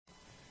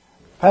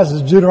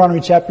Passage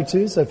Deuteronomy chapter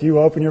 2, so if you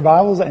will open your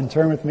Bibles and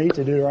turn with me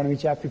to Deuteronomy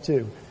chapter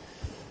 2.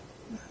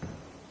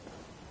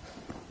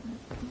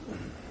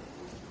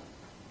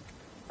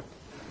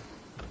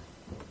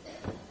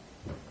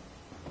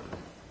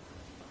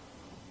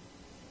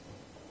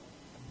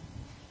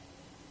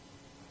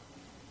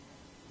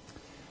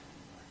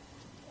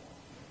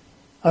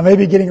 I may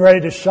be getting ready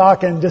to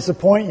shock and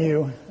disappoint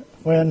you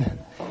when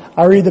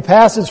I read the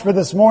passage for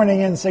this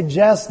morning and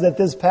suggest that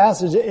this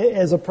passage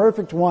is a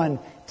perfect one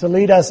to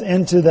lead us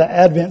into the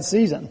Advent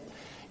season.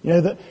 You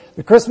know,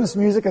 the Christmas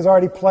music is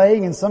already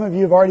playing and some of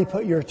you have already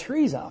put your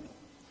trees up.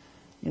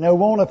 You know,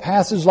 won't a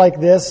passage like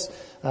this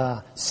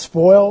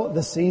spoil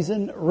the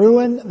season,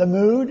 ruin the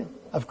mood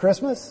of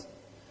Christmas?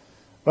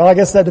 Well, I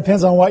guess that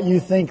depends on what you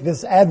think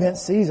this Advent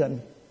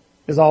season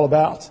is all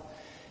about.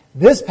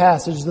 This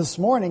passage this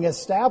morning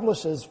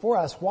establishes for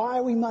us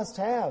why we must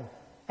have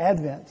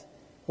Advent,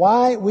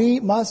 why we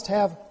must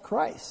have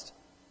Christ.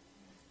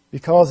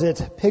 Because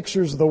it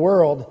pictures the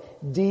world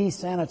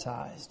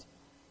desanitized.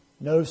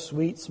 No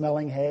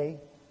sweet-smelling hay,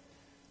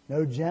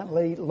 no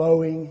gently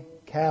lowing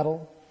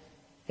cattle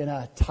in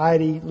a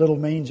tidy little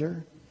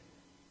manger.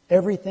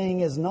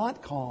 Everything is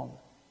not calm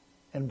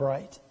and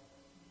bright.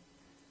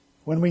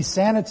 When we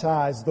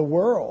sanitize the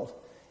world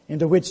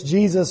into which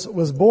Jesus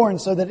was born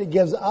so that it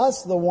gives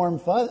us the warm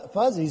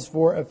fuzzies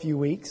for a few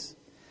weeks,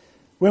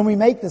 when we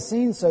make the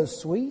scene so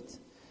sweet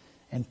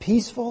and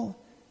peaceful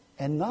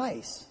and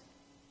nice,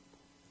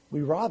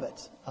 we rob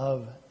it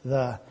of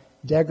the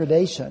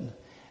degradation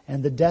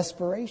and the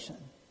desperation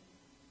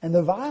and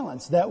the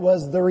violence that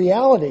was the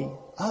reality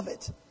of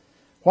it.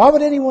 Why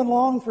would anyone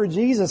long for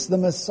Jesus, the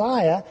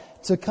Messiah,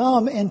 to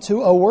come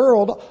into a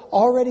world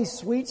already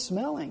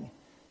sweet-smelling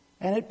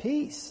and at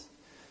peace?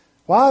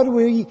 Why would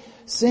we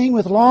sing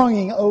with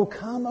longing, O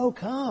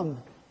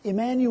come,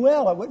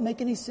 Emmanuel? It wouldn't make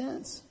any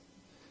sense.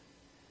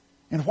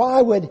 And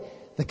why would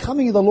the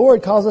coming of the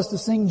Lord cause us to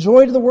sing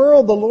joy to the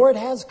world? The Lord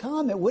has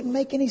come. It wouldn't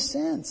make any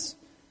sense.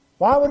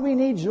 Why would we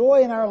need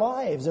joy in our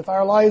lives if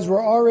our lives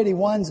were already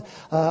ones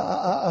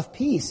of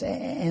peace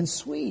and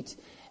sweet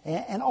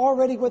and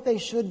already what they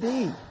should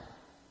be?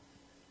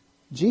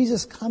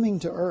 Jesus coming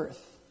to earth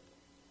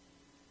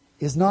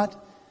is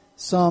not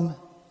some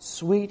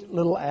sweet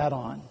little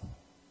add-on,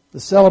 the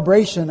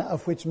celebration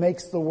of which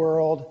makes the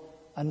world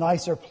a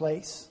nicer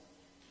place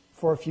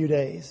for a few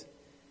days.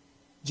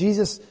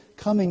 Jesus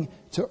coming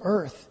to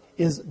earth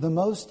is the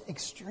most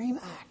extreme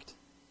act,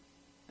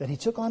 that He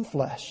took on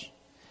flesh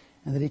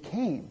and that He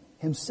came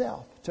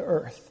Himself to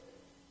earth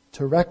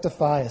to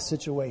rectify a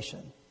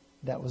situation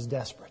that was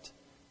desperate.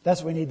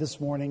 That's what we need this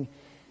morning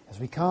as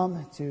we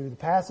come to the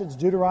passage,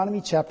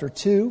 Deuteronomy chapter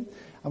 2.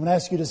 I'm going to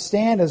ask you to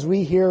stand as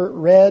we hear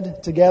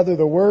read together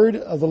the Word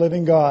of the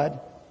living God.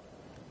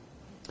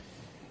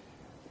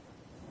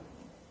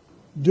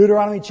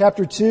 Deuteronomy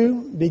chapter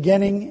 2,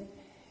 beginning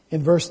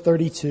in verse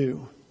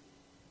 32.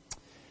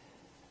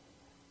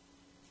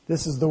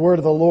 This is the word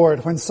of the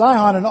Lord. When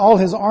Sihon and all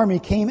his army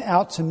came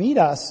out to meet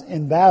us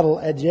in battle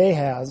at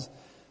Jahaz,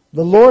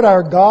 the Lord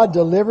our God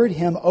delivered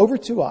him over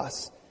to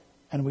us,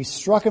 and we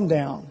struck him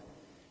down,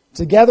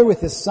 together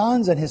with his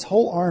sons and his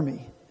whole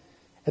army.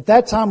 At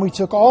that time we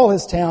took all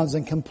his towns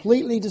and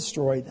completely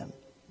destroyed them,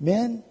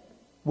 men,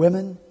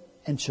 women,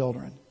 and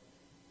children.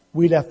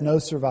 We left no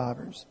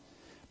survivors.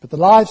 But the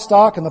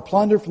livestock and the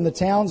plunder from the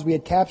towns we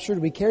had captured,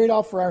 we carried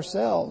off for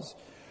ourselves.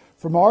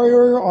 From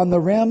Aroer on the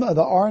rim of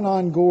the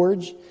Arnon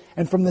Gorge,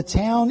 and from the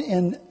town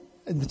in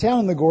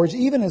the gorge,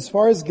 even as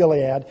far as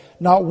Gilead,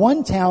 not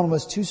one town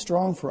was too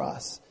strong for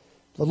us.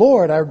 The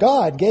Lord our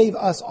God gave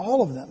us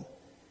all of them.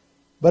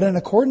 But in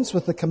accordance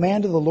with the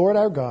command of the Lord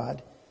our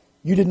God,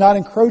 you did not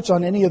encroach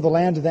on any of the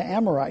land of the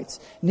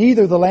Amorites,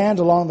 neither the land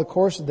along the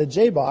course of the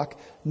Jabbok,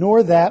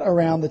 nor that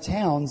around the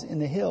towns in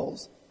the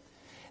hills.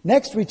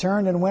 Next we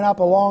turned and went up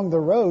along the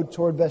road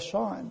toward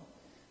Bashan.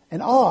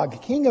 And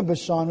Og, king of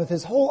Bashan, with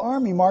his whole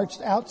army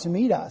marched out to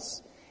meet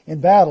us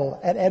in battle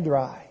at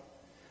Edrei.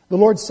 The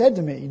Lord said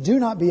to me,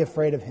 do not be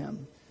afraid of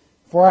him,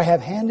 for I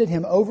have handed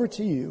him over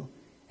to you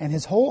and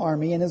his whole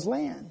army and his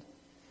land.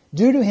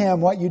 Do to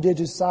him what you did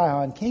to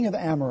Sihon, king of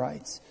the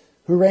Amorites,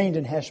 who reigned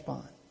in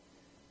Heshbon.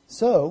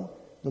 So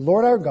the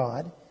Lord our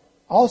God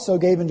also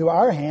gave into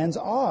our hands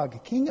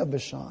Og, king of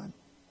Bashan,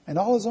 and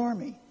all his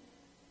army.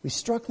 We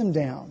struck them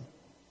down,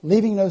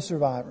 leaving no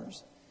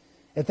survivors.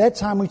 At that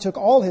time we took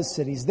all his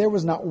cities. There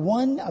was not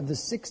one of the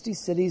 60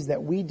 cities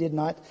that we did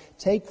not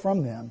take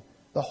from them.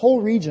 The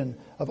whole region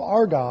of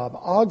Argob,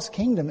 Og's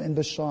kingdom in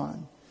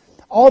Bashan.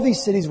 All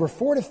these cities were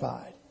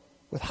fortified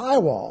with high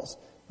walls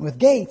and with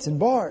gates and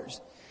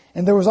bars.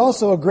 And there was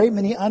also a great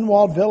many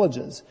unwalled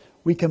villages.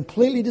 We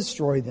completely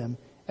destroyed them,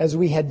 as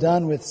we had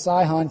done with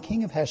Sihon,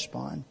 king of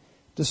Heshbon,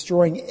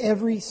 destroying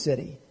every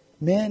city,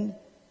 men,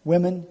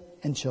 women,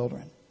 and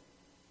children.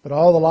 But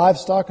all the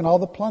livestock and all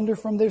the plunder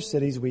from their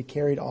cities we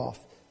carried off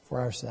for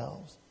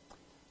ourselves.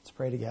 Let's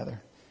pray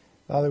together.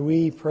 Father,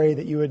 we pray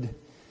that you would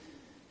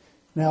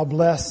now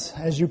bless,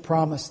 as you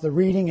promised, the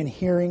reading and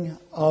hearing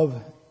of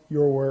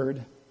your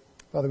word.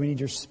 Father, we need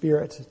your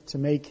Spirit to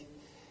make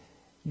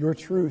your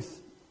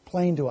truth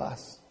plain to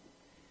us.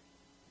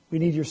 We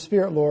need your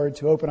Spirit, Lord,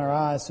 to open our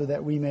eyes so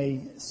that we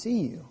may see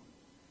you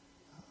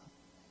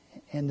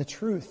and the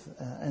truth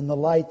and the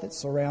light that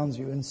surrounds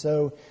you. And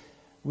so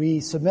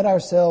we submit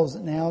ourselves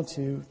now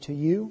to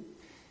you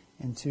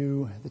and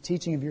to the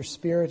teaching of your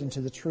Spirit and to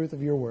the truth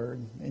of your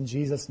word. In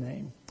Jesus'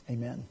 name,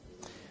 amen.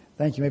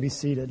 Thank you. You may be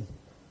seated.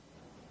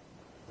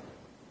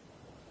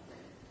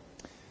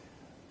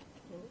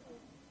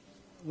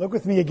 Look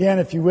with me again,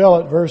 if you will,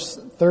 at verse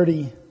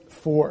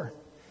 34.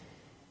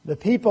 The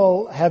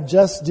people have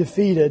just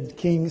defeated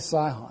King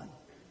Sihon.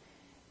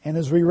 And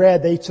as we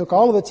read, they took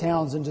all of the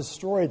towns and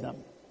destroyed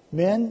them.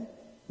 Men,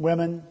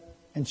 women,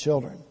 and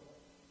children.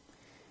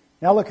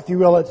 Now look, if you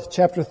will, at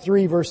chapter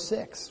 3, verse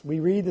 6. We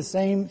read the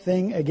same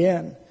thing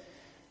again.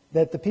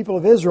 That the people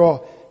of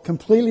Israel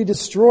completely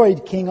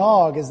destroyed King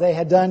Og as they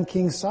had done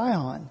King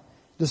Sihon,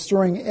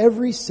 destroying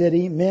every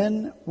city,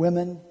 men,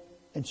 women,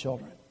 and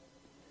children.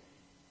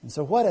 And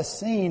so what a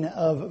scene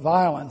of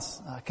violence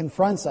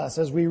confronts us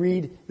as we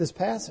read this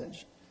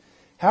passage.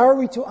 How are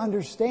we to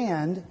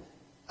understand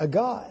a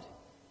God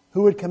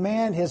who would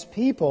command His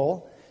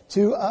people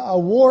to a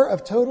war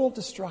of total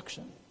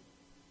destruction?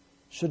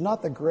 Should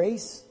not the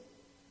grace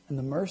and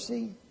the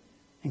mercy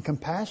and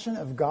compassion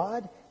of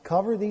God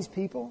cover these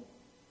people,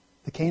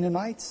 the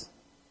Canaanites?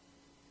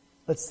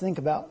 Let's think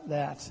about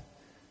that.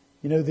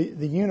 You know,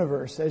 the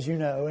universe, as you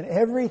know, and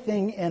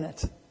everything in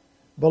it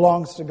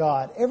belongs to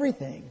God.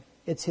 Everything.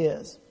 It's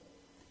His.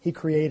 He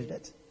created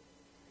it.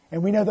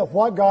 And we know that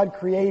what God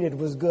created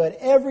was good.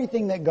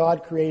 Everything that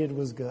God created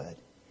was good.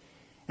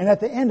 And at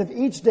the end of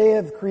each day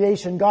of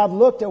creation, God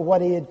looked at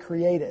what He had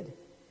created.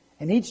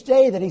 And each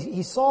day that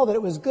He saw that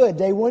it was good.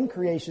 Day 1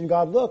 creation,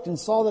 God looked and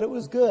saw that it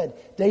was good.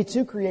 Day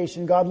 2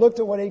 creation, God looked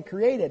at what He had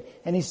created.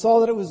 And He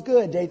saw that it was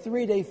good. Day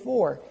 3, day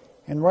 4,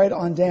 and right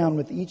on down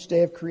with each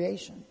day of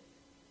creation.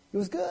 It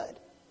was good.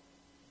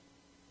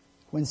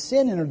 When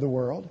sin entered the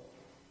world,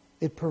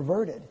 it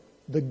perverted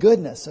the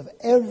goodness of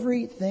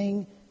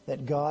everything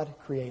that God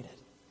created.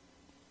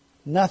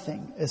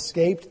 Nothing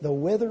escaped the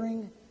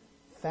withering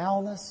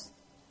foulness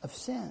of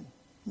sin.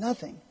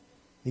 Nothing.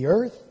 The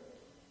earth,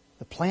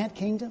 the plant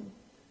kingdom,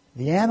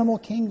 the animal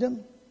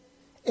kingdom,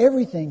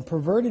 everything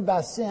perverted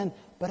by sin,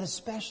 but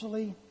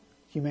especially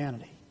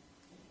humanity.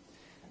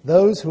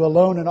 Those who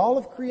alone in all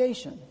of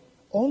creation,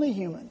 only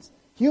humans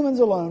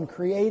alone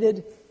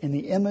created in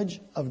the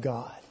image of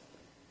God,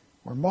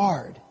 were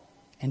marred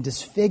and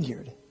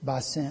disfigured by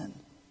sin.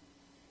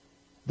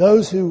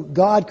 Those who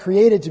God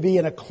created to be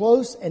in a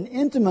close and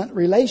intimate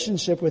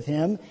relationship with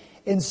Him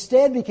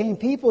instead became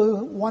people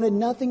who wanted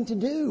nothing to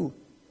do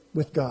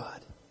with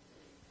God.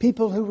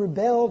 People who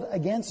rebelled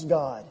against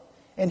God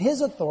and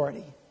His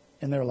authority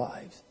in their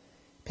lives.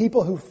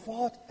 People who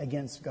fought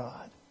against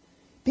God.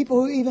 People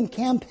who even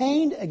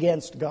campaigned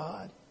against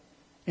God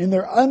in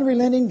their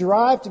unrelenting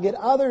drive to get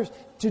others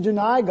to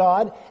deny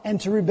God and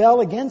to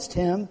rebel against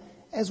Him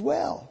as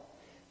well.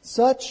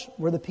 Such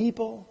were the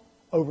people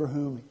over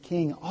whom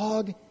King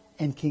Og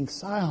and King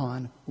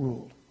Sihon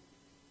ruled.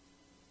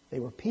 They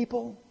were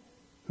people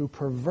who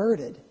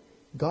perverted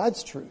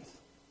God's truth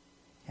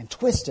and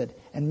twisted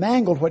and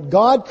mangled what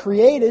God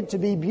created to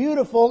be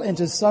beautiful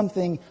into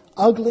something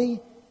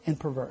ugly and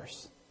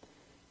perverse.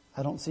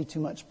 I don't see too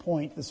much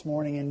point this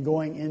morning in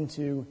going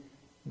into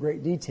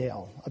great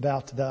detail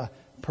about the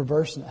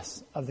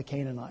perverseness of the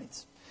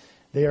Canaanites.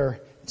 Their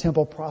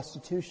temple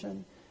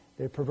prostitution,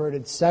 their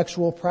perverted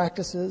sexual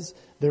practices,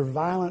 their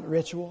violent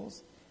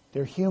rituals,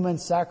 their human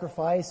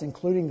sacrifice,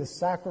 including the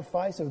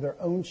sacrifice of their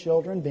own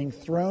children being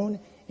thrown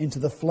into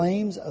the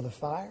flames of the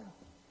fire.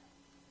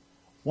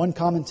 One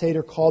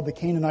commentator called the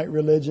Canaanite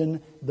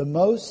religion the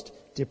most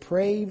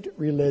depraved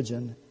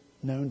religion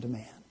known to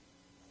man.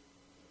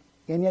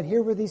 And yet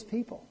here were these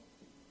people,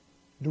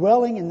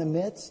 dwelling in the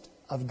midst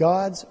of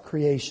God's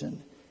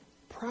creation,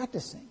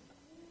 practicing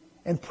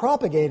and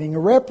propagating a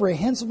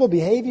reprehensible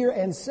behavior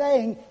and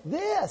saying,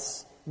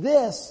 this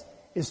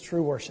is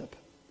true worship.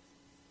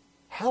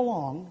 How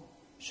long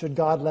should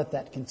God let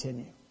that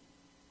continue?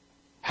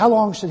 How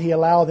long should He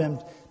allow them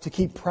to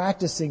keep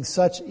practicing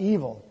such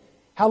evil?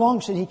 How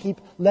long should He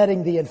keep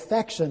letting the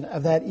infection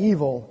of that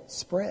evil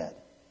spread?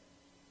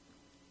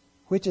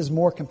 Which is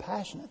more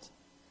compassionate?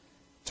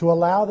 To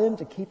allow them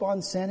to keep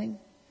on sinning,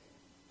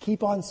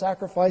 keep on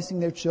sacrificing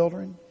their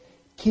children,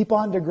 keep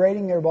on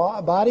degrading their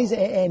bodies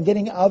and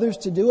getting others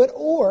to do it,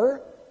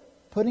 or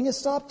putting a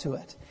stop to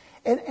it?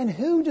 And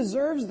who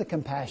deserves the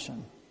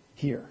compassion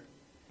here?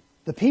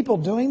 The people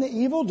doing the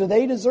evil, do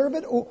they deserve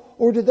it?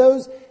 Or do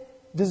those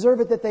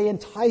deserve it that they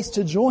entice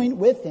to join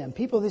with them?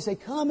 People, they say,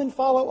 come and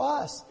follow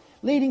us,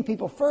 leading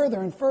people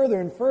further and further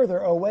and further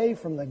away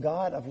from the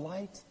God of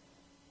light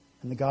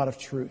and the God of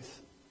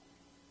truth.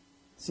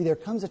 See, there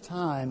comes a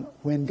time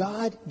when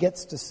God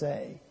gets to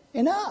say,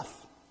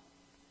 enough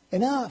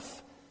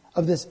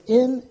of this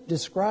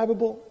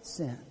indescribable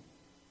sin.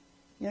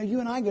 You know, you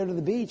and I go to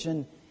the beach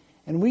and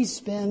we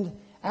spend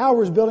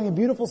hours building a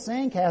beautiful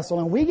sandcastle,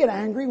 and we get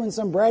angry when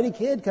some bratty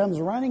kid comes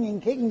running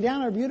and kicking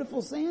down our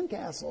beautiful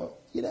sandcastle.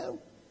 You know,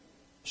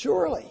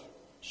 surely.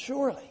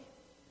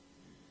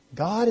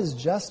 God is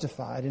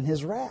justified in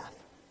His wrath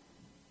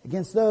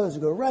against those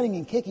who go running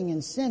and kicking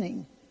and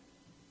sinning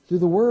through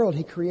the world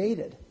He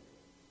created.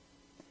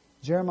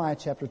 Jeremiah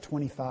chapter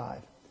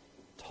 25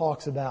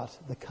 talks about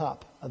the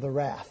cup of the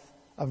wrath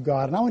of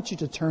God. And I want you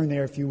to turn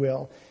there, if you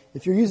will.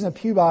 If you're using a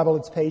Pew Bible,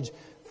 it's page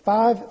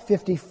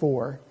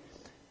 554.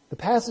 The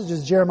passage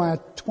is Jeremiah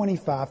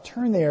 25.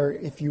 Turn there,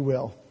 if you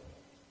will.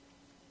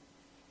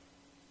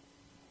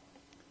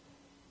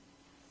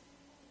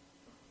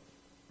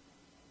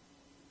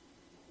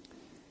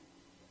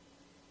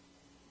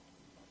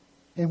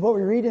 And what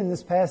we read in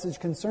this passage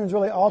concerns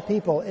really all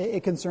people.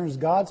 It concerns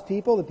God's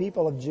people, the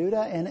people of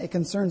Judah, and it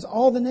concerns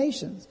all the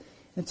nations.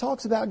 It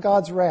talks about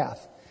God's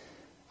wrath.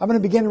 I'm going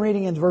to begin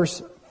reading in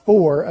verse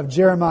 4 of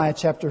Jeremiah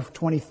chapter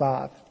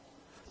 25.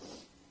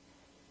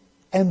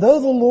 And though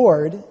the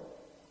Lord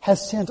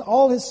has sent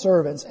all His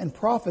servants and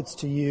prophets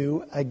to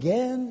you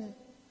again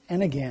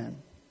and again,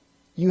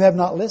 you have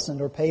not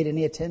listened or paid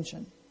any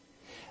attention.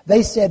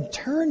 They said,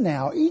 "Turn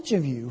now, each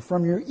of you,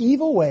 from your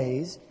evil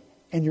ways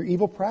and your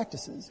evil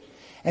practices,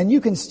 and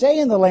you can stay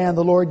in the land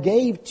the Lord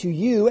gave to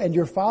you and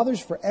your fathers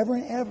forever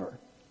and ever.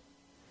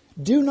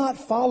 Do not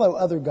follow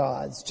other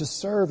gods to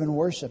serve and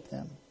worship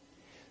them.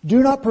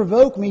 Do not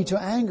provoke me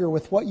to anger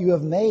with what you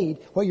have made,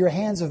 what your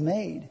hands have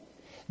made.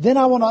 Then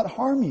I will not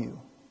harm you.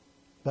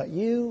 But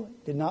you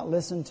did not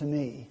listen to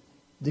me,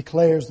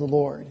 declares the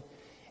Lord.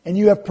 And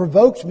you have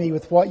provoked me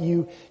with what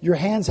your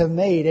hands have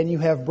made, and you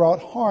have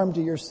brought harm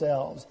to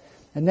yourselves."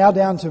 And now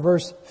down to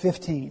verse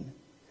 15.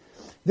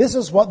 "This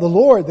is what the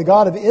Lord, the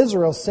God of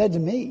Israel, said to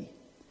me.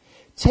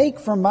 Take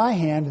from my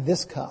hand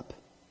this cup,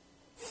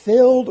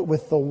 filled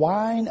with the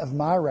wine of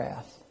my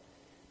wrath,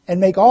 and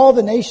make all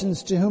the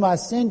nations to whom I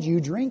send you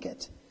drink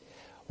it.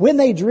 When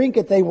they drink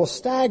it, they will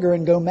stagger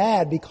and go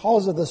mad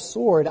because of the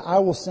sword I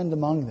will send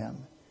among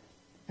them.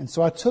 And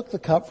so I took the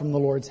cup from the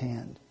Lord's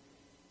hand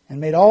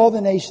and made all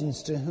the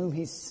nations to whom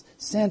He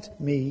sent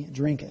me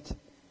drink it."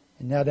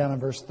 And now down in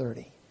verse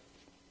 30.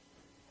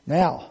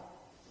 "Now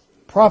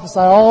prophesy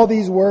all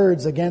these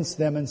words against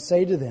them and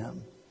say to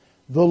them,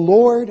 the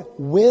Lord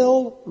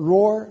will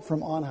roar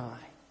from on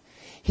high.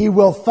 He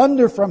will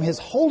thunder from His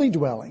holy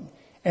dwelling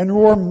and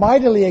roar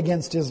mightily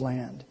against His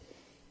land.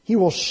 He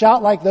will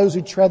shout like those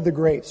who tread the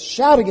grapes,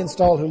 shout against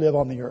all who live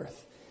on the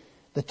earth.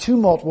 The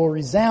tumult will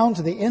resound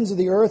to the ends of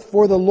the earth,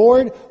 for the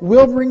Lord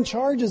will bring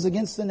charges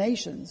against the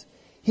nations.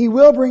 He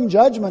will bring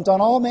judgment on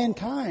all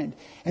mankind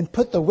and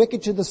put the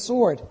wicked to the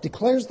sword,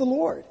 declares the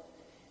Lord.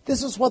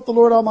 This is what the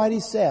Lord Almighty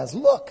says.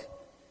 Look,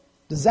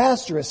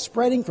 disaster is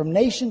spreading from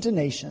nation to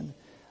nation.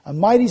 A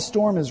mighty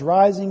storm is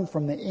rising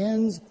from the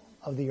ends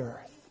of the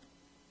earth."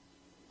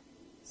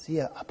 See,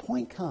 a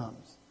point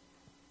comes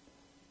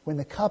when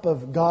the cup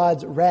of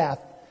God's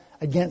wrath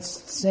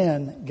against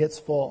sin gets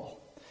full.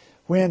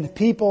 When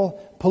people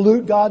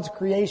pollute God's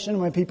creation,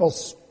 when people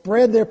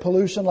spread their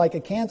pollution like a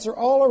cancer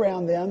all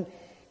around them,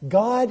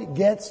 God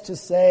gets to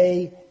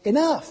say,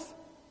 enough,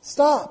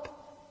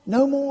 stop,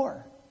 no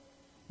more.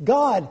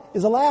 God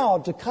is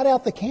allowed to cut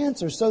out the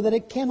cancer so that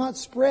it cannot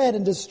spread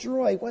and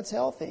destroy what's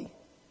healthy.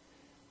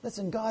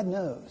 Listen, God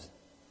knows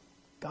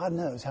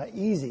how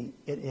easy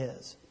it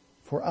is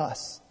for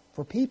us,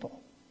 for people,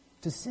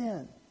 to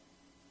sin.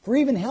 For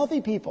even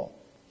healthy people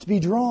to be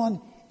drawn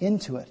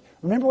into it.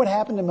 Remember what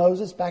happened to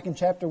Moses back in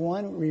chapter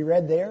 1? We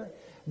read there.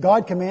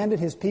 God commanded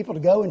His people to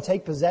go and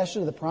take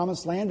possession of the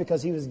promised land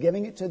because He was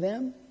giving it to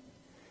them.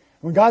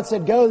 When God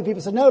said go, the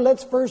people said, no,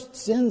 let's first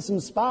send some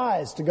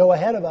spies to go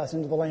ahead of us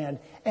into the land.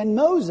 And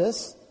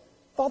Moses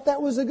thought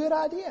that was a good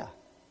idea.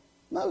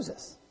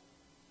 Moses,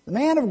 the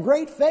man of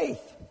great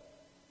faith.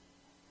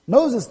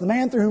 Moses, the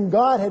man through whom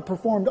God had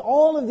performed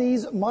all of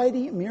these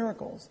mighty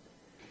miracles.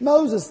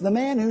 Moses, the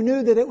man who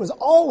knew that it was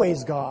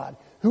always God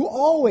who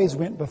always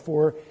went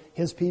before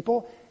His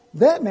people.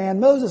 That man,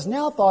 Moses,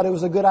 now thought it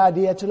was a good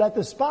idea to let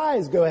the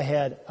spies go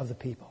ahead of the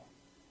people.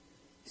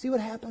 See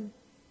what happened?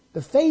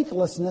 The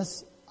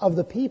faithlessness of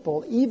the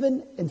people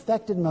even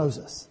infected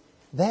Moses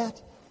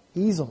that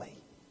easily.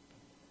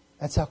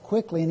 That's how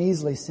quickly and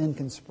easily sin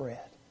can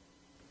spread,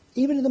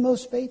 even to the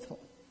most faithful.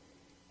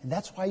 And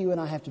that's why you and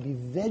I have to be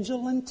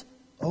vigilant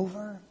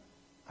over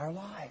our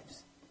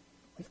lives.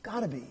 We've got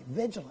to be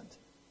vigilant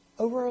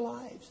over our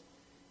lives,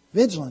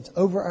 vigilant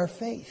over our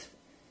faith.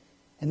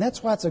 And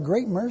that's why it's a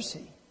great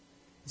mercy.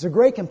 It's a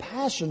great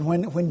compassion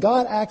when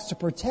God acts to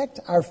protect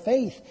our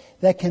faith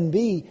that can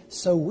be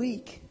so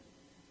weak.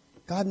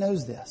 God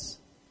knows this.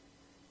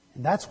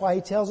 And that's why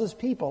He tells His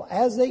people,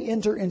 as they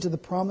enter into the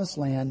promised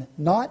land,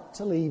 not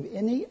to leave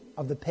any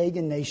of the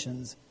pagan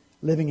nations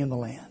living in the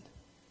land.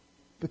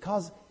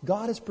 Because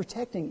God is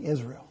protecting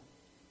Israel,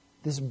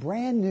 this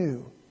brand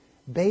new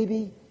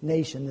baby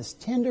nation, this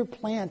tender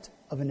plant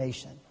of a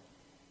nation.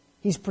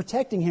 He's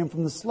protecting him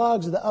from the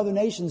slugs of the other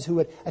nations who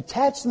would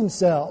attach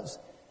themselves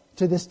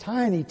to this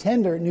tiny,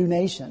 tender new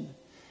nation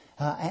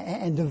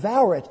and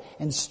devour it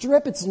and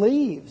strip its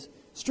leaves,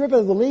 strip it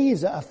of the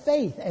leaves of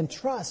faith and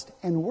trust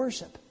and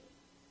worship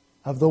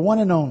of the one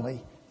and only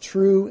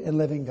true and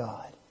living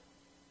God.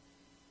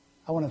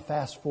 I want to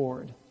fast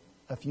forward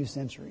a few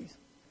centuries.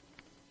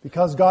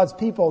 because God's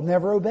people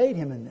never obeyed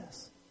Him in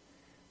this.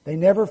 They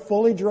never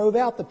fully drove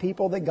out the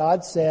people that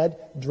God said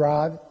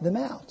drive them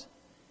out.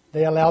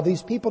 They allowed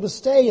these people to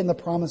stay in the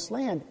promised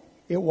land.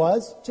 It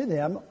was, to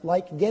them,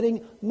 like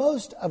getting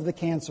most of the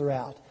cancer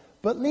out,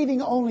 but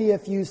leaving only a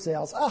few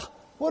cells.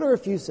 What are a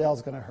few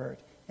cells going to hurt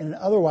in an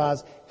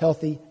otherwise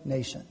healthy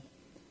nation?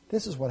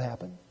 This is what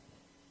happened.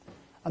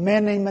 A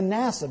man named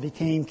Manasseh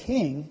became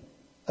king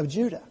of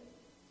Judah,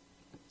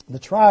 the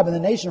tribe and the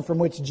nation from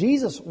which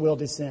Jesus will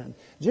descend.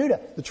 Judah,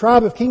 the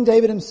tribe of King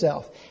David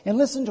himself. And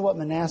listen to what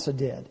Manasseh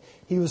did.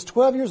 He was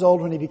 12 years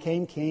old when he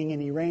became king,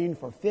 and he reigned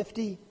for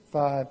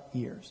 55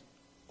 years.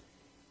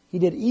 He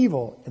did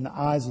evil in the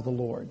eyes of the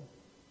Lord.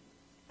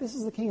 This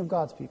is the king of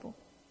God's people.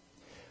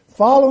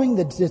 Following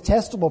the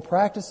detestable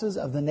practices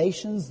of the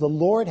nations the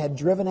Lord had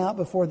driven out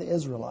before the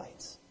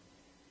Israelites,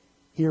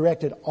 he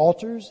erected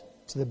altars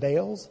to the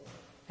Baals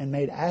and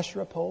made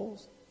Asherah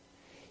poles.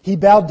 He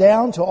bowed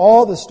down to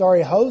all the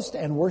starry host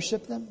and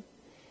worshipped them.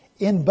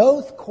 In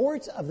both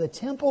courts of the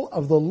temple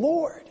of the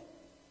Lord,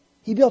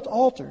 he built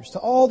altars to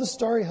all the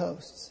starry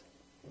hosts.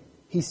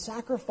 He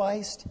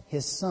sacrificed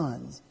his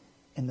sons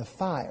in the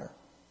fire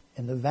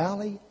in the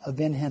valley of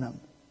Ben Hinnom,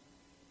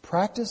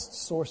 practiced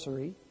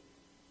sorcery,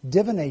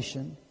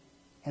 divination,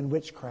 and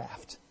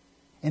witchcraft,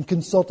 and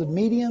consulted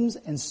mediums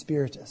and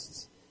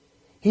spiritists.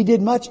 He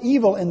did much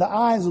evil in the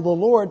eyes of the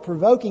Lord,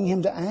 provoking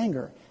Him to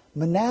anger.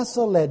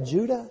 Manasseh led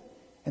Judah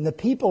and the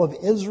people of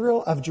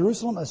Israel, of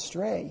Jerusalem,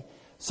 astray,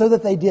 so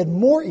that they did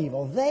more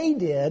evil. They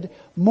did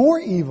more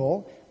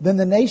evil than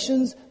the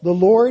nations the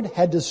Lord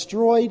had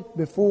destroyed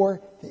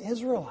before the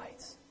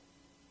Israelites.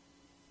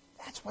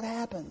 That's what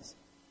happens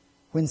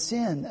when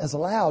sin is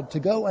allowed to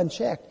go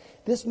unchecked.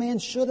 This man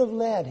should have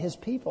led his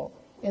people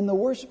in the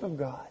worship of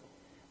God.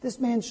 This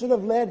man should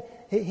have led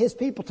his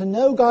people to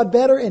know God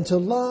better and to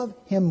love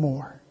Him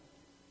more.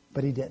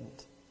 But he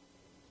didn't.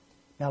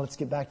 Now let's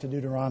get back to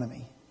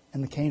Deuteronomy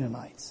and the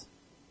Canaanites.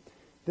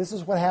 This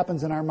is what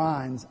happens in our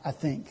minds, I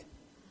think.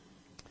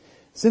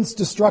 Since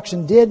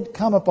destruction did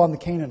come upon the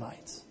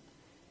Canaanites,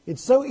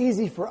 it's so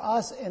easy for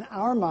us in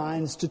our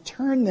minds to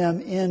turn them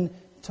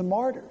into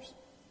martyrs.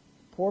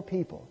 Poor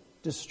people,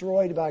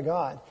 destroyed by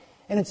God.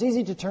 And it's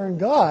easy to turn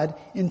God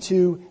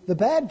into the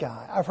bad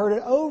guy. I've heard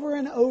it over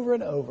and over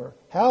and over.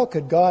 How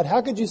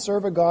could you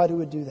serve a God who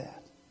would do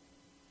that?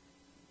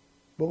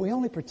 But we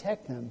only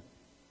protect them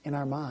in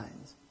our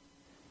minds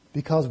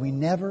because we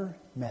never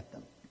met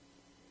them.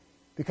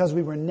 Because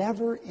we were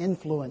never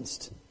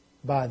influenced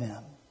by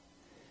them.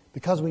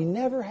 Because we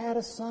never had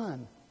a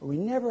son or we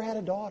never had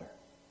a daughter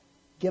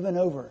given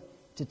over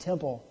to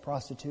temple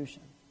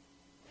prostitution.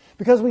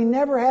 Because we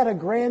never had a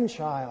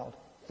grandchild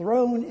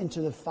thrown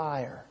into the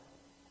fire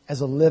as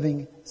a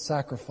living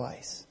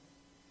sacrifice.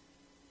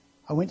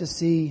 I went to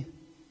see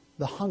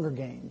The Hunger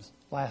Games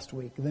last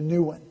week, the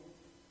new one.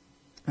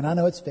 And I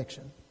know it's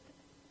fiction.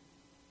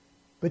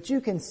 But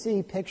you can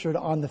see pictured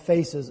on the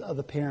faces of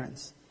the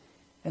parents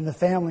and the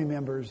family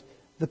members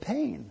the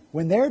pain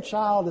when their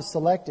child is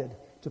selected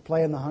to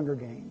play in the Hunger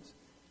Games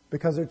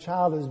because their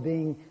child is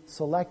being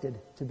selected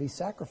to be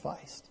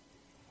sacrificed.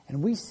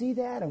 And we see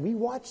that and we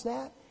watch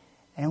that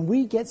and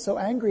we get so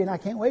angry, and I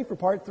can't wait for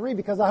part 3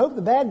 because I hope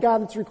the bad guy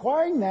that's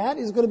requiring that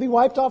is going to be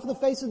wiped off the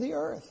face of the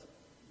earth.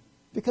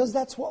 Because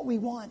that's what we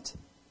want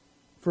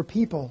for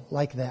people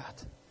like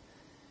that.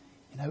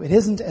 It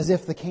isn't as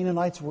if the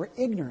Canaanites were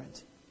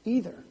ignorant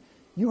either.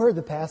 You heard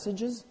the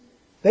passages.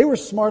 They were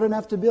smart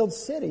enough to build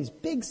cities,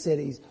 big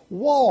cities,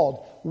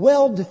 walled,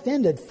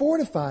 well-defended,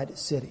 fortified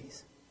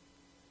cities.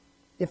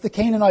 If the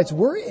Canaanites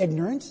were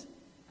ignorant,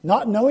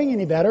 not knowing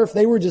any better, if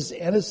they were just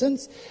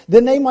innocents,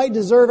 then they might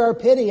deserve our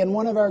pity and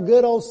one of our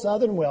good old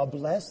Southern, well,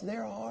 bless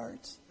their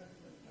hearts.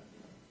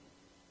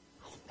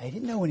 They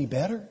didn't know any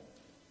better.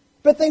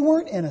 But they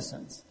weren't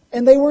innocents.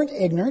 And they weren't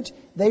ignorant.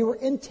 They were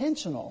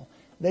intentional.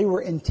 They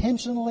were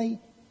intentionally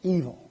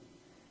evil.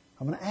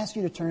 I'm going to ask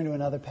you to turn to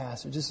another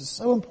passage. This is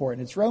so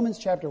important. It's Romans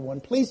chapter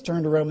 1. Please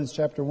turn to Romans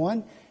chapter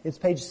 1. It's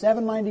page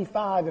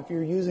 795 if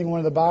you're using one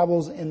of the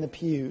Bibles in the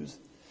pews.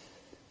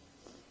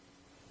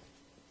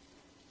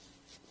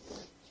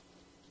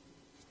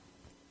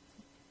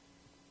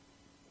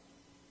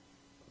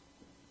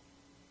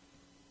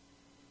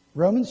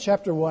 Romans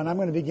chapter 1, I'm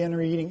going to begin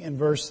reading in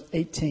verse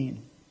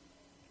 18.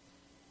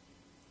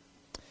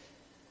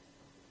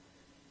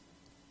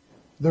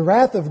 The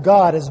wrath of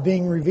God is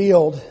being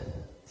revealed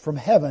from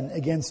heaven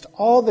against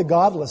all the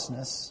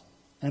godlessness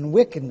and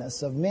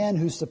wickedness of men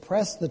who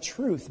suppress the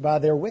truth by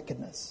their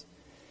wickedness.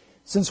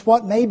 Since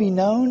what may be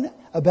known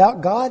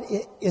about God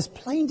is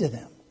plain to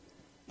them,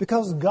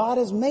 because God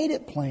has made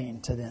it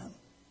plain to them.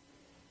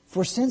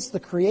 For since the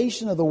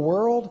creation of the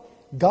world,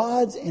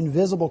 God's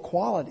invisible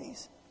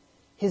qualities,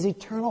 His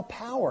eternal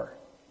power,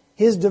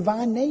 His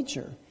divine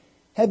nature,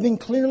 have been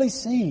clearly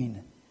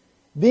seen,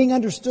 being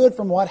understood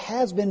from what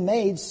has been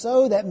made,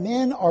 so that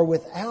men are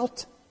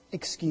without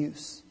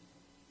excuse.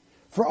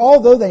 For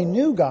although they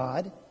knew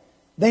God,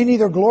 they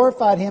neither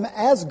glorified Him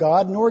as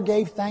God nor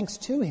gave thanks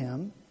to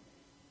Him,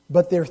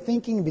 but their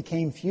thinking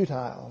became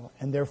futile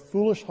and their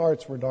foolish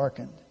hearts were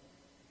darkened.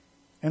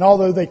 And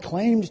although they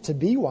claimed to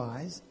be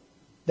wise,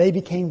 they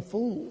became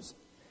fools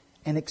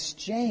and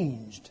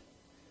exchanged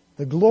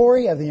the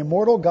glory of the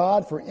immortal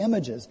God for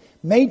images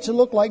made to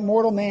look like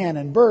mortal man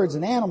and birds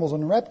and animals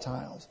and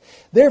reptiles.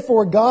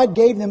 Therefore God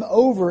gave them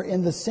over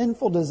in the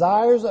sinful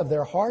desires of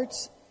their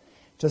hearts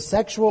to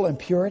sexual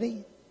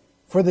impurity,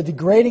 for the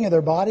degrading of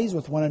their bodies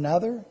with one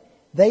another.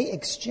 They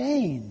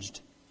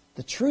exchanged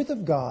the truth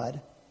of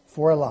God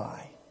for a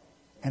lie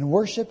and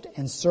worshipped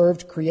and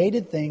served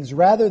created things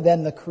rather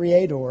than the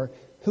Creator,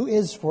 who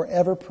is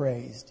forever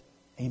praised.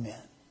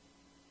 Amen.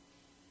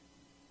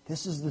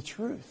 This is the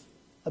truth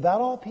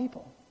about all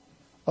people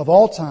of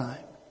all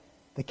time,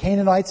 the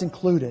Canaanites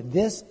included.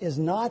 This is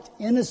not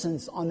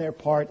innocence on their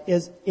part.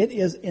 It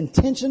is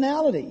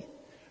intentionality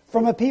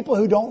from a people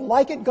who don't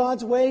like it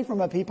God's way, from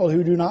a people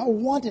who do not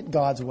want it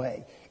God's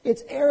way.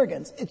 It's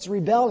arrogance. It's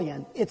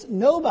rebellion. It's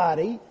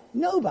nobody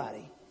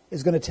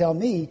is going to tell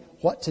me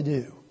what to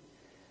do.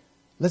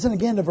 Listen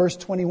again to verse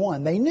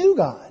 21. They knew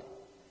God,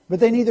 but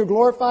they neither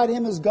glorified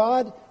Him as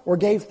God or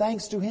gave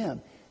thanks to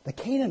Him. The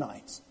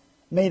Canaanites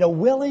made a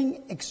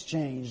willing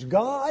exchange.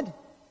 God,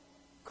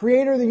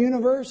 Creator of the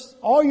universe,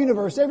 all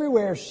universe,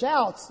 everywhere,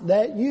 shouts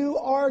that you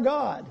are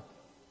God.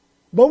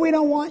 But we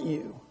don't want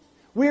you.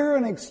 We're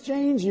going to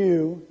exchange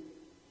you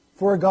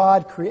for a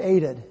God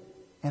created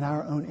in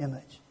our own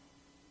image.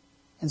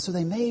 And so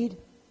they made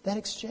that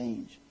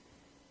exchange.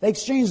 They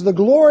exchanged the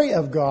glory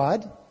of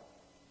God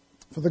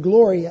for the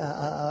glory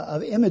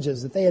of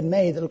images that they had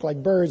made that looked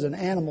like birds and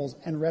animals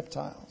and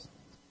reptiles.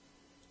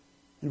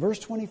 And verse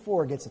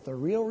 24 gets at the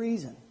real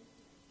reason.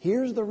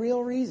 Here's the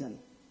real reason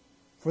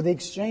for the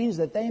exchange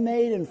that they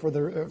made and for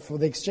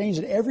the exchange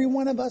that every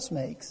one of us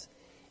makes.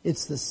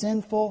 It's the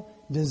sinful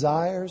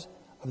desires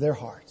of their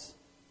hearts.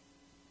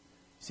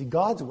 See,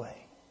 God's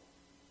way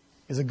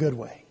is a good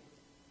way.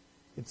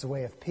 It's a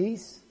way of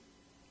peace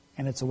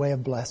and it's a way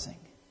of blessing.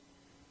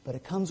 But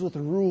it comes with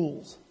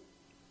rules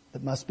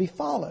that must be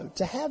followed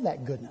to have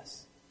that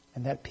goodness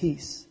and that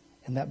peace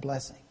and that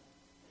blessing.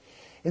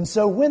 And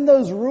so when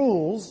those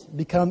rules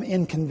become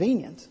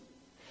inconvenient,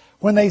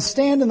 when they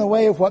stand in the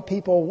way of what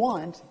people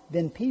want,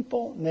 then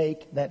people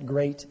make that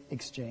great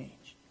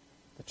exchange.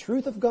 The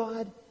truth of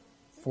God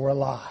for a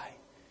lie.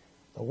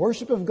 The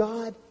worship of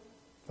God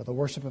for the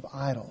worship of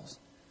idols.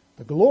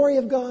 The glory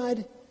of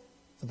God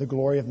for the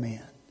glory of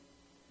man.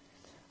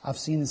 I've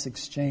seen this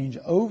exchange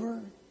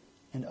over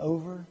and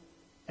over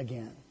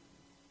again.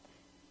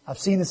 I've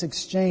seen this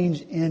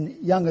exchange in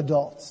young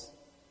adults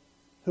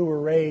who were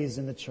raised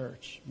in the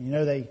church. You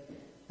know,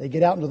 they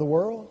get out into the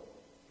world.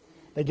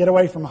 They get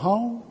away from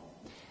home.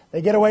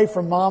 They get away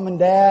from mom and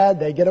dad.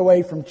 They get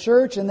away from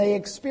church, and they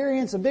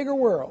experience a bigger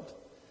world.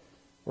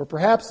 Where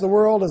perhaps the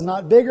world is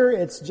not bigger,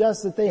 it's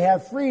just that they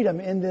have freedom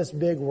in this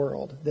big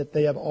world that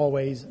they have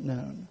always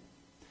known.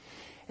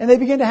 And they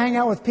begin to hang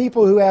out with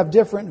people who have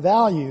different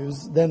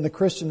values than the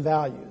Christian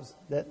values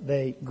that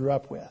they grew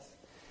up with.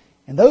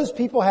 And those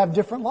people have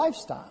different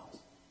lifestyles.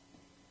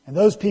 And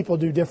those people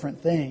do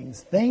different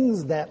things.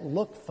 Things that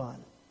look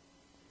fun.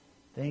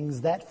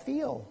 Things that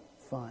feel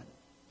fun.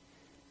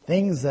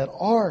 Things that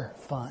are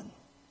fun.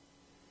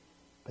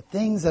 But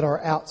things that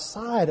are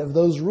outside of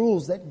those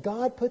rules that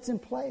God puts in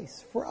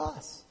place for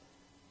us.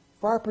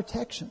 For our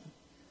protection.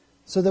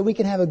 So that we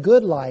can have a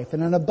good life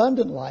and an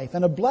abundant life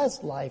and a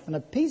blessed life and a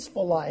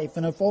peaceful life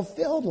and a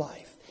fulfilled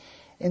life.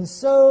 And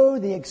so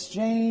the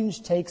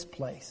exchange takes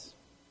place.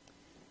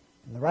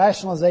 And the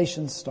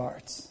rationalization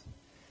starts.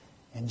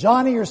 And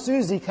Johnny or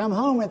Susie come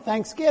home at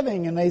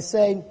Thanksgiving and they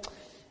say,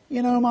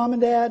 you know, Mom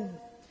and Dad,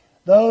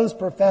 those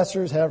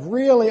professors have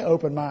really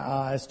opened my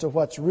eyes to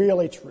what's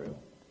really true.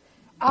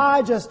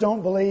 I just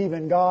don't believe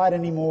in God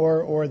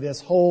anymore or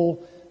this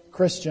whole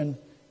Christian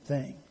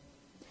thing.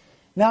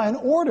 Now, in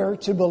order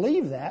to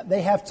believe that,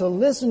 they have to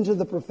listen to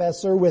the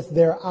professor with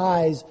their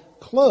eyes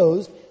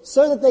closed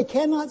so that they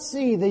cannot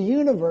see the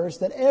universe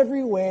that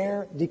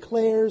everywhere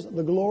declares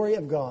the glory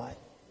of God.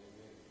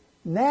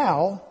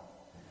 Now,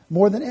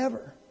 more than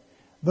ever,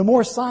 the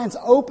more science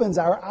opens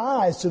our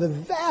eyes to the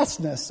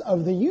vastness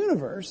of the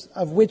universe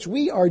of which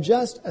we are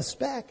just a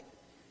speck,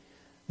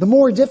 the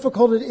more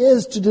difficult it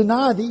is to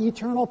deny the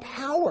eternal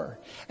power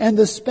and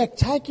the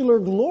spectacular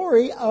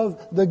glory of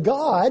the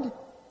God,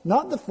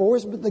 not the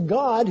force, but the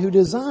God who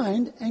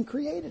designed and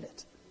created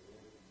it.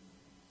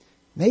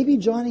 Maybe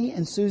Johnny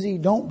and Susie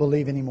don't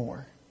believe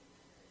anymore.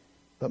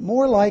 But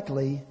more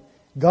likely,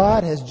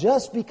 God has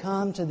just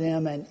become to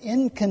them an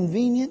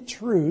inconvenient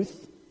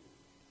truth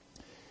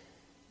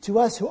to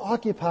us who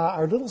occupy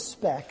our little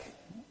speck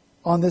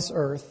on this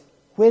earth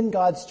when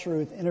God's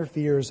truth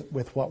interferes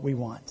with what we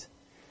want.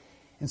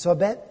 And so I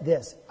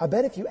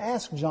bet if you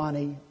ask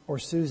Johnny or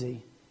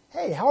Susie,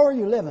 hey, how are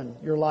you living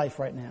your life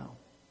right now?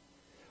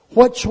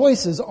 What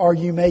choices are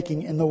you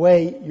making in the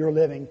way you're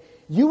living?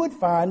 You would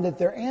find that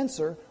their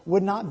answer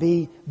would not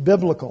be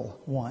biblical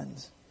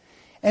ones.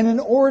 And in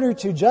order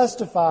to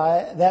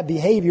justify that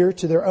behavior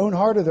to their own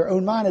heart or their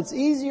own mind, it's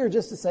easier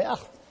just to say,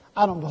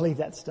 I don't believe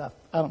that stuff.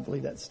 I don't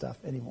believe that stuff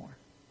anymore.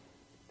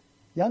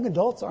 Young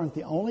adults aren't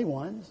the only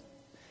ones.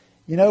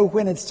 You know,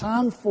 when it's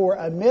time for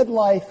a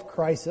midlife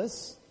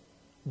crisis,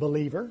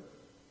 believer,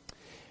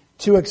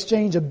 to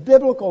exchange a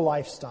biblical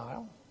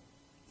lifestyle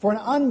for an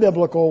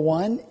unbiblical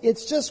one,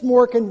 it's just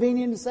more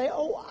convenient to say,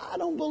 oh, I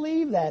don't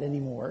believe that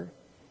anymore,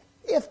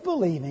 if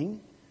believing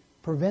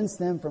prevents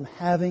them from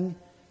having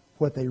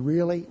what they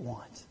really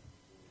want.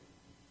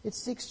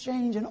 It's the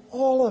exchange, and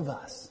all of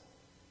us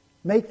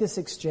make this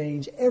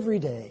exchange every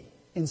day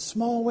in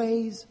small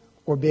ways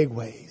or big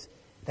ways.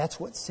 That's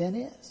what sin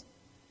is.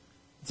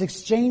 It's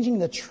exchanging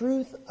the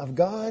truth of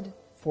God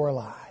for a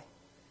lie.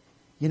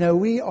 You know,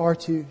 we are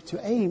to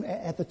aim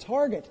at the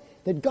target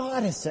that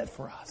God has set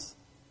for us.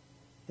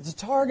 It's a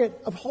target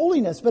of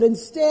holiness, but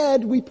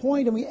instead we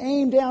point and we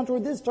aim down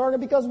toward this target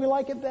because we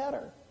like it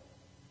better.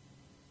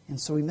 And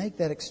so we make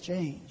that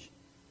exchange.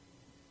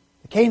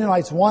 The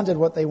Canaanites wanted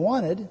what they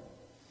wanted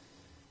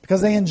because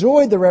they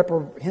enjoyed the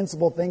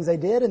reprehensible things they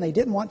did and they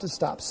didn't want to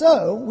stop.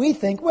 So we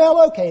think,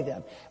 well, okay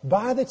then,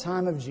 by the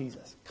time of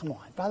Jesus,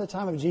 by the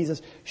time of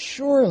Jesus,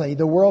 surely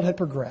the world had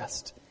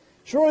progressed.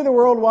 Surely the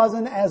world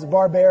wasn't as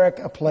barbaric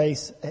a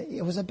place.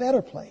 It was a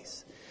better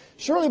place.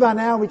 Surely by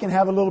now we can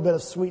have a little bit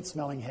of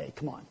sweet-smelling hay.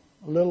 Come on,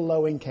 a little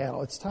lowing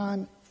cattle. It's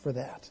time for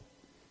that.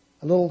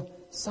 A little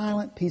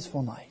silent,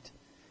 peaceful night.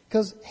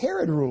 Because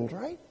Herod ruled,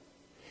 right?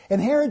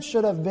 And Herod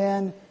should have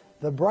been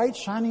the bright,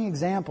 shining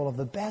example of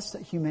the best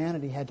that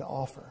humanity had to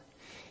offer.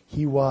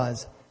 He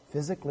was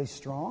physically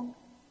strong,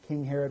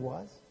 King Herod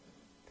was.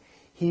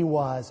 He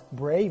was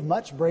brave,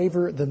 much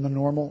braver than the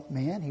normal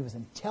man. He was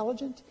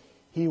intelligent.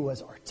 He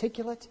was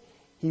articulate.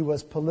 He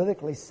was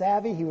politically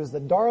savvy. He was the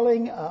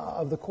darling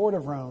of the court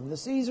of Rome. The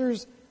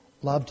Caesars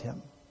loved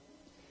him.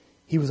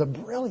 He was a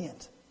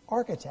brilliant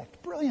architect.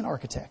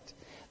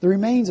 The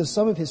remains of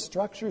some of his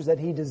structures that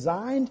he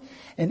designed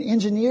and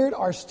engineered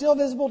are still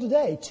visible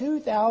today,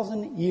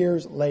 2,000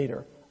 years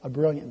later. A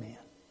brilliant man.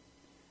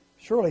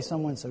 Surely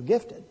someone so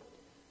gifted,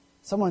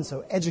 someone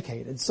so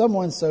educated,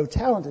 someone so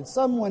talented,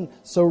 someone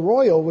so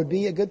royal would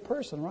be a good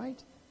person,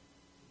 right?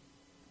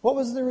 What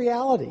was the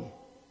reality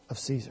of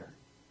Caesar?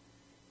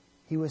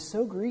 He was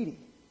so greedy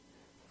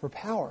for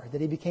power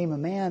that he became a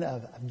man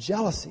of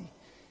jealousy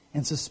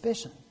and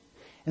suspicion.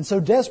 And so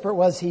desperate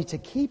was he to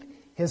keep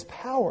his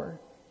power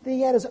that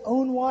he had his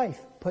own wife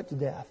put to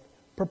death.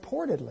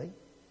 Purportedly,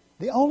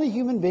 the only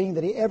human being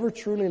that he ever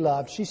truly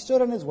loved, she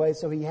stood on his way,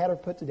 so he had her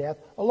put to death,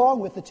 along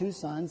with the 2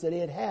 sons that he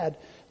had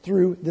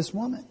through this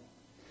woman.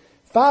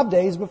 5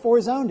 days before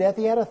his own death,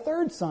 he had a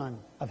 3rd son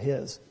of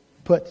his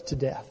put to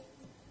death.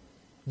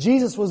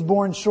 Jesus was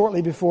born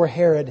shortly before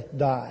Herod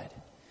died.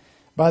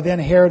 By then,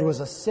 Herod was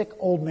a sick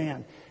old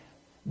man.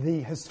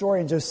 The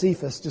historian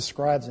Josephus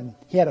describes him.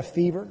 He had a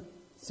fever,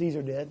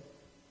 Caesar did,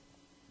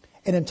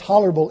 an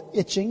intolerable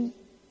itching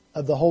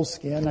of the whole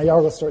skin. Now,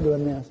 y'all will start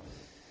doing this.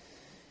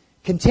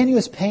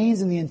 Continuous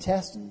pains in the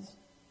intestines,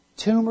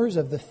 tumors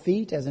of the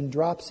feet as in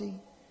dropsy,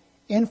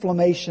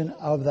 inflammation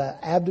of the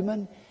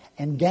abdomen,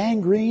 and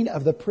gangrene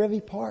of the privy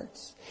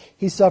parts.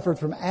 He suffered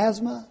from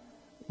asthma,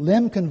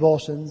 limb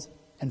convulsions,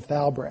 and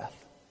foul breath.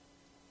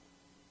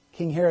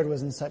 King Herod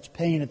was in such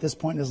pain at this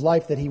point in his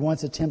life that he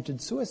once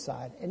attempted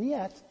suicide. And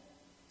yet,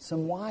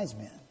 some wise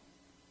men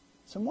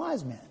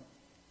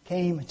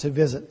came to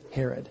visit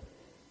Herod,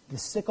 the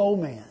sick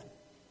old man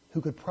who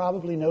could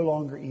probably no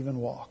longer even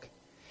walk.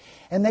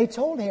 And they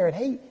told Herod,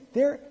 hey,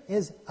 there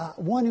is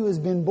one who has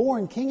been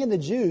born king of the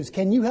Jews.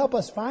 Can you help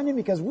us find him?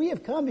 Because we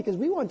have come because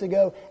we want to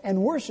go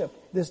and worship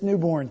this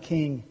newborn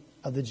king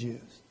of the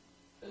Jews.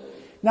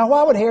 Now,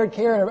 why would Herod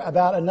care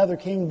about another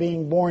king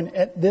being born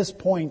at this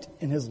point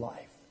in his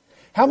life?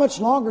 How much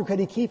longer could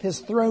he keep his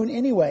throne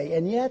anyway?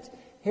 And yet,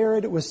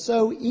 Herod was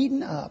so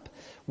eaten up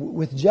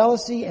with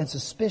jealousy and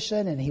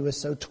suspicion, and he was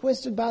so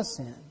twisted by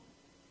sin.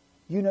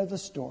 You know the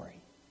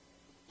story.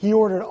 He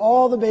ordered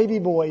all the baby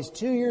boys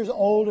 2 years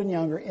old and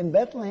younger in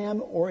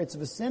Bethlehem or its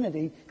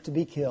vicinity to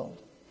be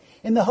killed,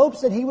 in the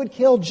hopes that he would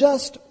kill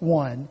just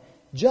one,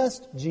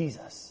 just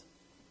Jesus,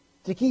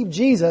 to keep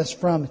Jesus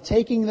from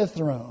taking the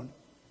throne,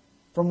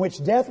 from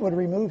which death would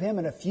remove him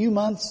in a few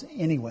months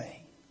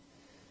anyway.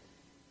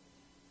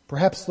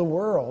 Perhaps the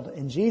world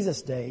in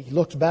Jesus' day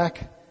looked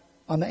back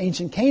on the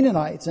ancient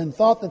Canaanites and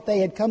thought that they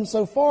had come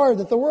so far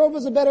that the world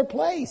was a better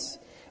place.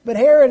 But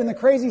Herod and the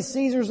crazy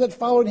Caesars that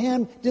followed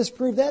him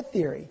disproved that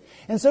theory.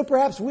 And so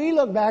perhaps we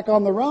look back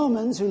on the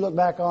Romans who look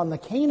back on the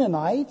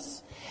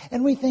Canaanites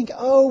and we think,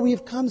 oh,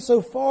 we've come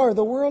so far.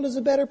 The world is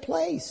a better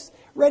place,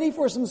 ready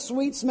for some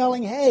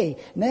sweet-smelling hay.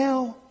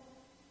 Now,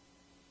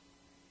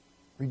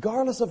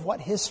 regardless of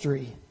what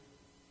history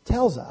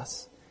tells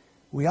us,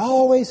 we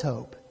always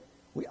hope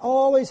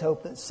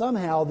that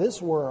somehow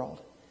this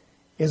world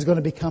is going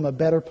to become a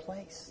better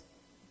place,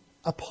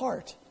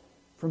 apart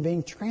from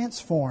being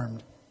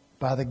transformed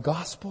by the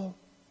gospel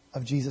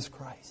of Jesus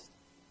Christ.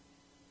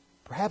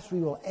 Perhaps we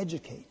will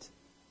educate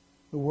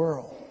the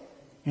world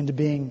into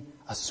being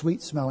a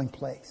sweet-smelling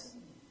place.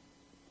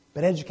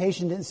 But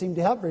education didn't seem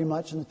to help very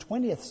much in the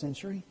 20th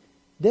century,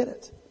 did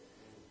it?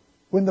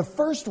 When the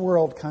first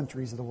world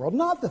countries of the world,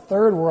 not the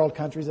third world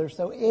countries that are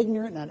so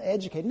ignorant and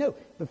uneducated, no,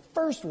 the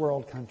first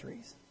world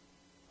countries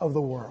of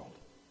the world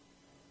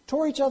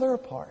tore each other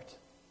apart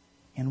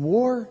in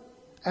war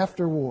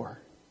after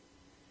war.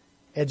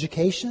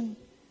 Education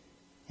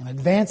and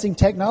advancing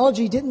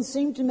technology didn't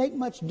seem to make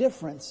much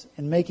difference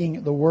in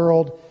making the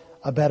world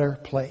a better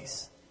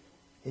place.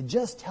 It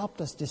just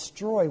helped us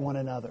destroy one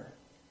another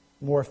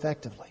more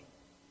effectively.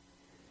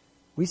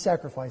 We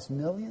sacrificed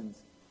millions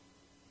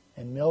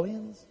and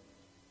millions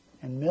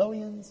and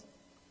millions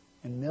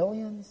and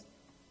millions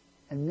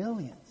and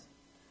millions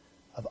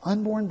of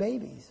unborn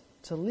babies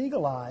to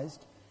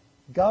legalized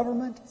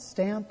government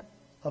stamp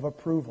of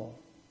approval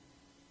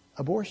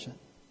abortion.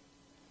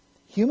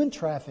 Human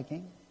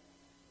trafficking,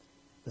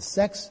 the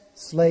sex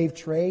slave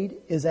trade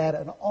is at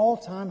an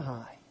all-time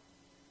high.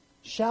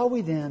 Shall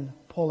we then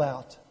pull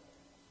out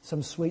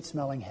some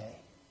sweet-smelling hay?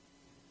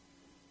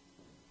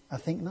 I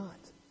think not.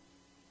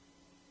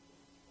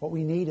 What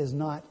we need is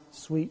not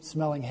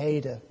sweet-smelling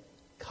hay to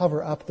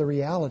cover up the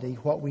reality.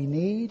 What we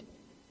need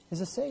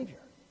is a Savior.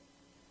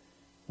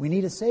 We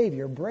need a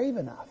Savior brave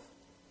enough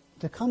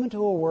to come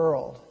into a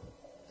world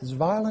as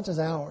violent as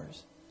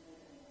ours.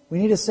 We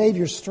need a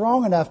Savior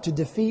strong enough to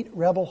defeat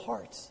rebel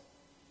hearts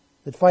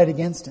that fight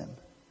against Him.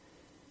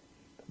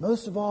 But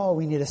most of all,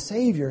 we need a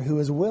Savior who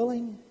is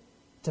willing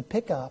to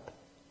pick up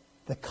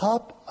the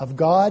cup of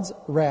God's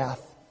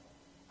wrath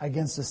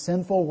against a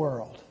sinful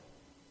world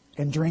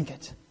and drink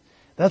it.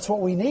 That's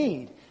what we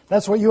need.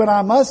 That's what you and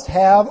I must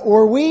have,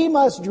 or we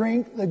must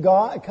drink the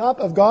cup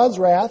of God's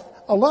wrath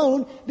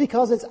alone,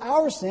 because it's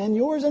our sin,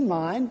 yours and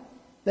mine,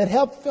 that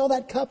helped fill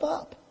that cup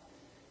up.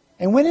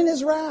 And when in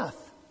His wrath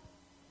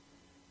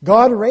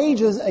God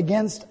rages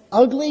against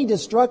ugly,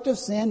 destructive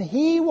sin,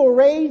 He will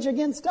rage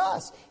against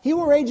us. He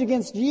will rage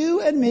against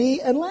you and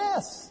me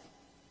unless,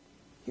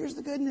 here's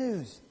the good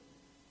news,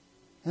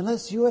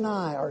 unless you and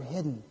I are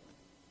hidden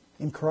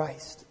in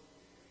Christ.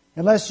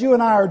 Unless you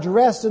and I are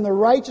dressed in the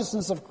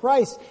righteousness of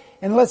Christ,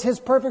 and unless His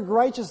perfect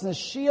righteousness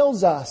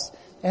shields us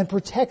and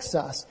protects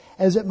us,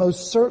 as it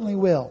most certainly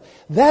will.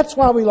 That's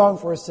why we long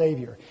for a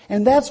Savior.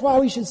 And that's why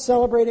we should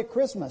celebrate at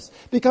Christmas.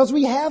 Because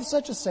we have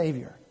such a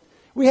Savior.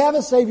 We have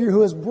a Savior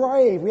who is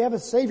brave. We have a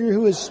Savior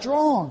who is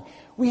strong.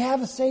 We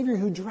have a Savior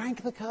who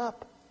drank the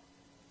cup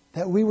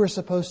that we were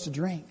supposed to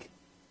drink.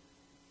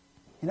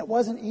 And it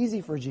wasn't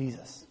easy for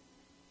Jesus.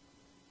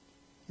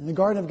 In the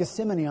Garden of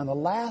Gethsemane, on the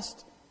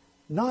last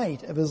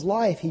night of His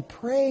life, He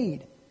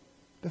prayed.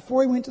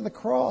 Before He went to the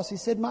cross, He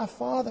said, "My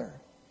Father,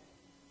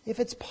 if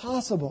it's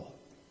possible,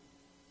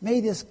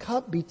 may this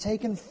cup be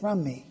taken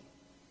from me.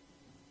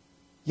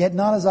 Yet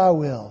not as I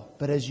will,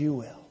 but as you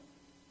will."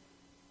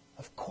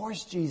 Of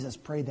course Jesus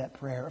prayed that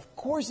prayer. Of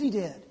course He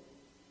did.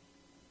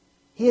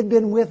 He had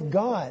been with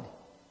God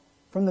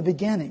from the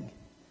beginning.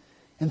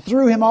 And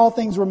through Him all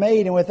things were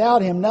made, and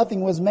without Him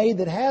nothing was made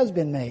that has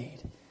been made.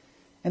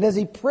 And as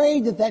He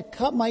prayed that that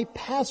cup might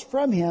pass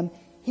from Him,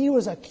 He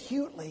was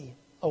acutely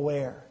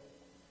aware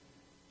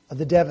of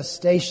the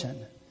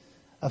devastation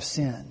of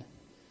sin,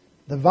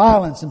 the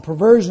violence and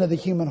perversion of the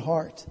human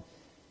heart.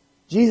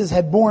 Jesus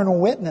had borne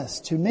witness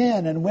to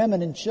men and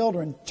women and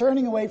children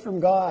turning away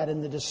from God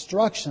and the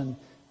destruction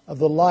of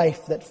the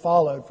life that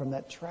followed from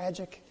that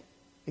tragic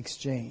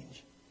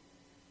exchange.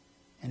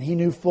 And He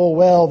knew full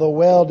well the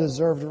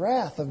well-deserved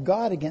wrath of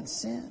God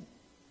against sin.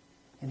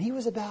 And He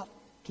was about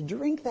to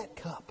drink that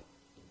cup.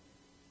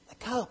 The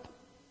cup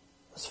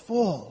was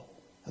full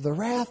of the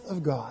wrath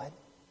of God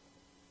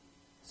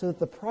so that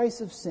the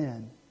price of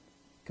sin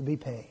could be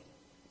paid.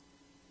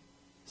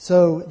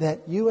 So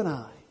that you and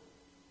I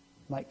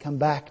might come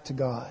back to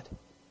God.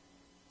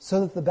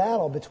 So that the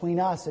battle between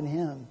us and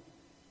Him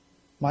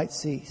might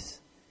cease.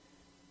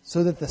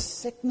 So that the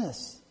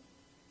sickness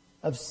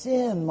of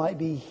sin might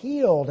be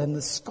healed and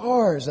the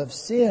scars of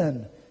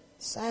sin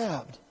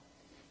salved.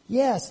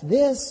 Yes,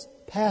 this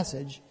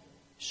passage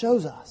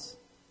shows us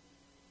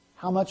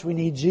how much we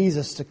need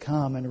Jesus to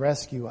come and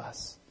rescue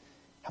us.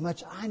 How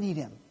much I need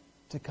Him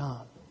to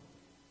come.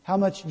 How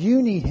much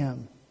you need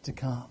Him to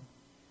come.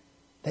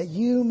 That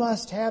you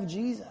must have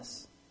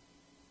Jesus.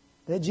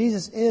 That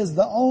Jesus is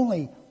the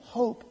only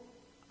hope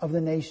of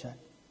the nation.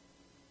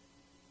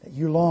 That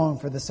you long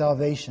for the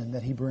salvation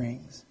that He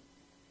brings.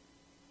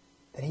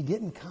 That He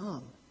didn't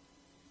come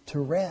to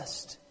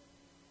rest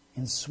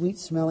in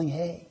sweet-smelling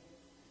hay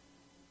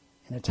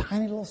in a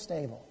tiny little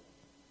stable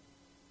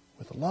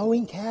with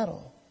lowing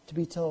cattle to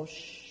be told,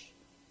 "Shh,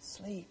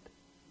 sleep,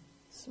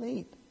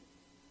 sleep,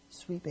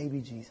 sweet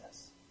baby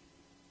Jesus.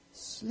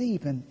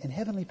 Sleep in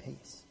heavenly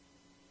peace."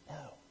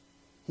 No.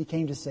 He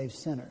came to save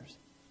sinners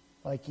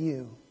like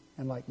you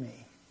and like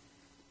me.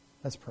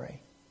 Let's pray.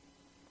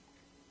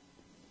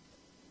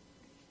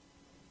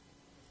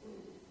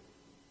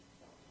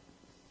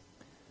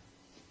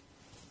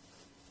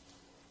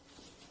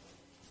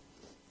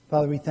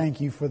 Father, we thank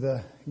You for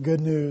the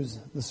good news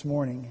this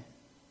morning.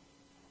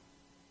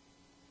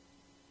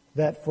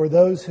 That for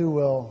those who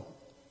will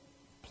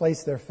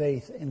place their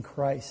faith in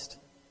Christ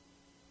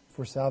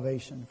for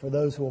salvation, for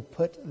those who will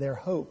put their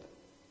hope,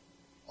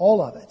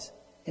 all of it,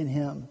 in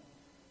Him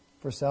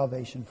for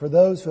salvation, for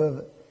those who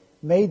have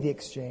made the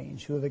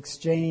exchange, who have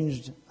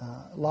exchanged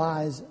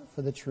lies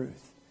for the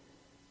truth,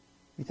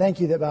 We thank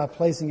you that by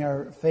placing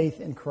our faith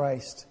in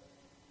Christ,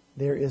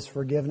 there is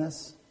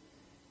forgiveness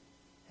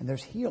and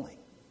there's healing.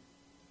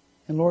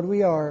 And Lord,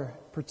 we are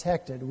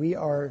protected. We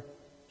are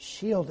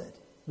shielded.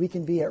 We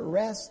can be at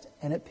rest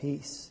and at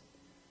peace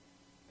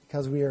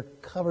because we are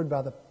covered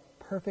by the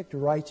perfect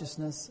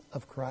righteousness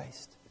of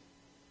Christ.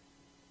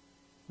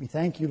 We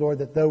thank you, Lord,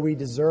 that though we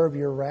deserve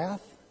your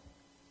wrath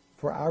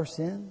for our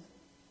sins,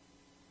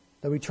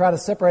 though we try to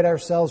separate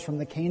ourselves from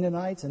the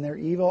Canaanites and their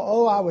evil,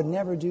 oh, I would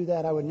never do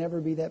that. I would never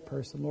be that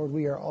person. Lord,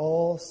 we are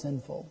all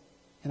sinful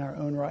in our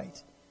own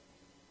right.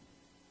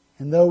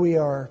 And though we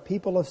are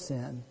people of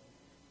sin,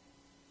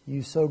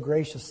 you so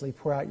graciously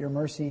pour out your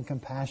mercy and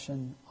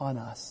compassion on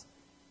us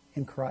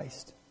in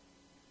Christ.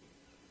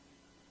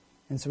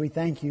 And so we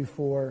thank you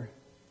for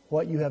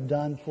what you have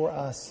done for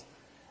us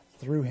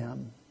through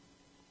him.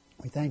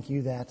 We thank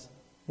you that,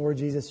 Lord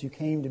Jesus, you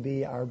came to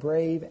be our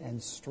brave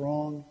and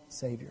strong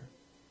Savior,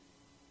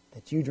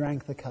 that you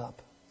drank the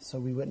cup so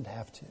we wouldn't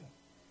have to.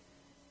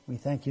 We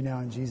thank you now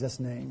in Jesus'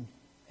 name.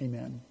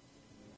 Amen.